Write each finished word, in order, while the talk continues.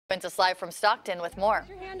Princess live from Stockton with more.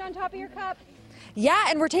 Put your hand on top of your cup. Yeah,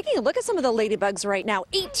 and we're taking a look at some of the ladybugs right now.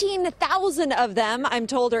 18,000 of them, I'm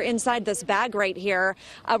told, are inside this bag right here.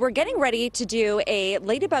 We're getting ready to do a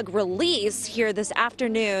ladybug release here this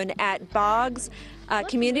afternoon at Boggs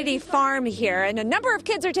Community Farm here. And a number of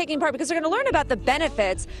kids are taking part because they're going to learn about the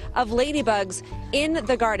benefits of ladybugs in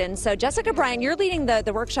the garden. So Jessica Bryan, you're leading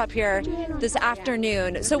the workshop here this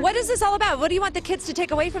afternoon. So what is this all about? What do you want the kids to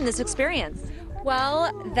take away from this experience?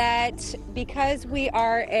 Well, that because we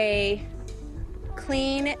are a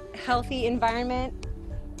clean, healthy environment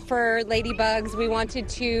for ladybugs, we wanted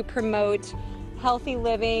to promote healthy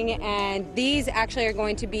living, and these actually are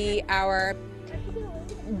going to be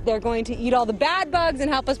they're going to eat all the bad bugs and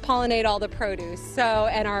help us pollinate all the produce. So,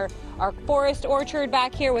 and our forest orchard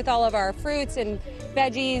back here with all of our fruits and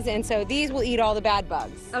veggies, and so these will eat all the bad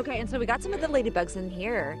bugs. Okay, and so we got some of the ladybugs in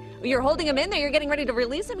here. You're holding them in there. You're getting ready to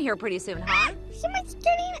release them here pretty soon, huh? Someone's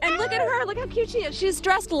getting And look at her. Look how cute she is. She's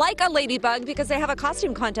dressed like a ladybug because they have a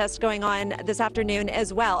costume contest going on this afternoon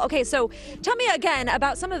as well. Okay, so tell me again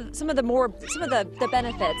about some of the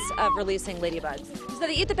benefits of releasing ladybugs. So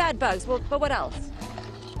they eat the bad bugs. Well, but what else?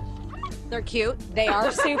 They're cute. They are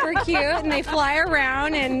super cute, and they fly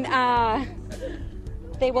around, and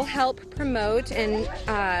they will help promote, and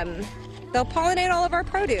they'll pollinate all of our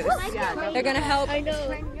produce. They're going to help. I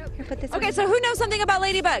know. Here, put this Okay, so who knows something about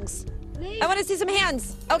ladybugs? I want to see some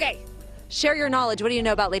hands. Okay, share your knowledge. What do you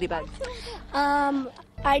know about ladybugs?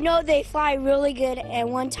 I know they fly really good, and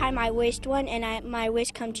one time I wished one, and my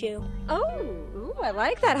wish come true. Oh, I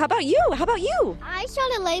like that. How about you? How about you? I saw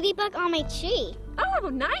the ladybug on my tree. Oh,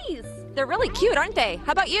 nice. They're really cute, aren't they?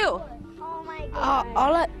 How about you? Oh my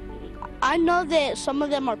God. I know that some of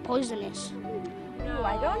them are poisonous. No,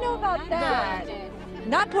 I don't know about that.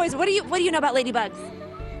 Not poison. What do you know about ladybugs?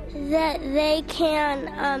 That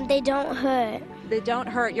they don't hurt. They don't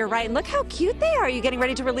hurt. You're right. And look how cute they are. Are you getting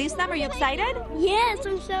ready to release them? Are you excited? Yes,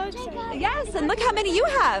 I'm so excited. Yes, and look how many you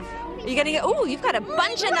have. Are you getting? Oh, you've got a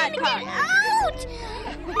bunch in that cup. Out!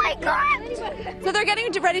 Oh my God! So they're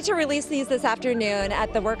getting ready to release these this afternoon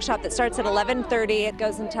at the workshop that starts at 11:30. It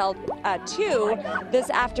goes until 2 this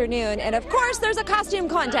afternoon. And of course, there's a costume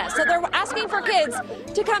contest. So they're asking for kids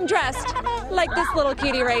to come dressed like this little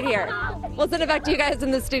cutie right here. We'll send it back to you guys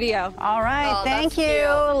in the studio. All right, Oh, thank you.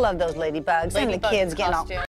 that's cute. Love those ladybugs and the kids getting all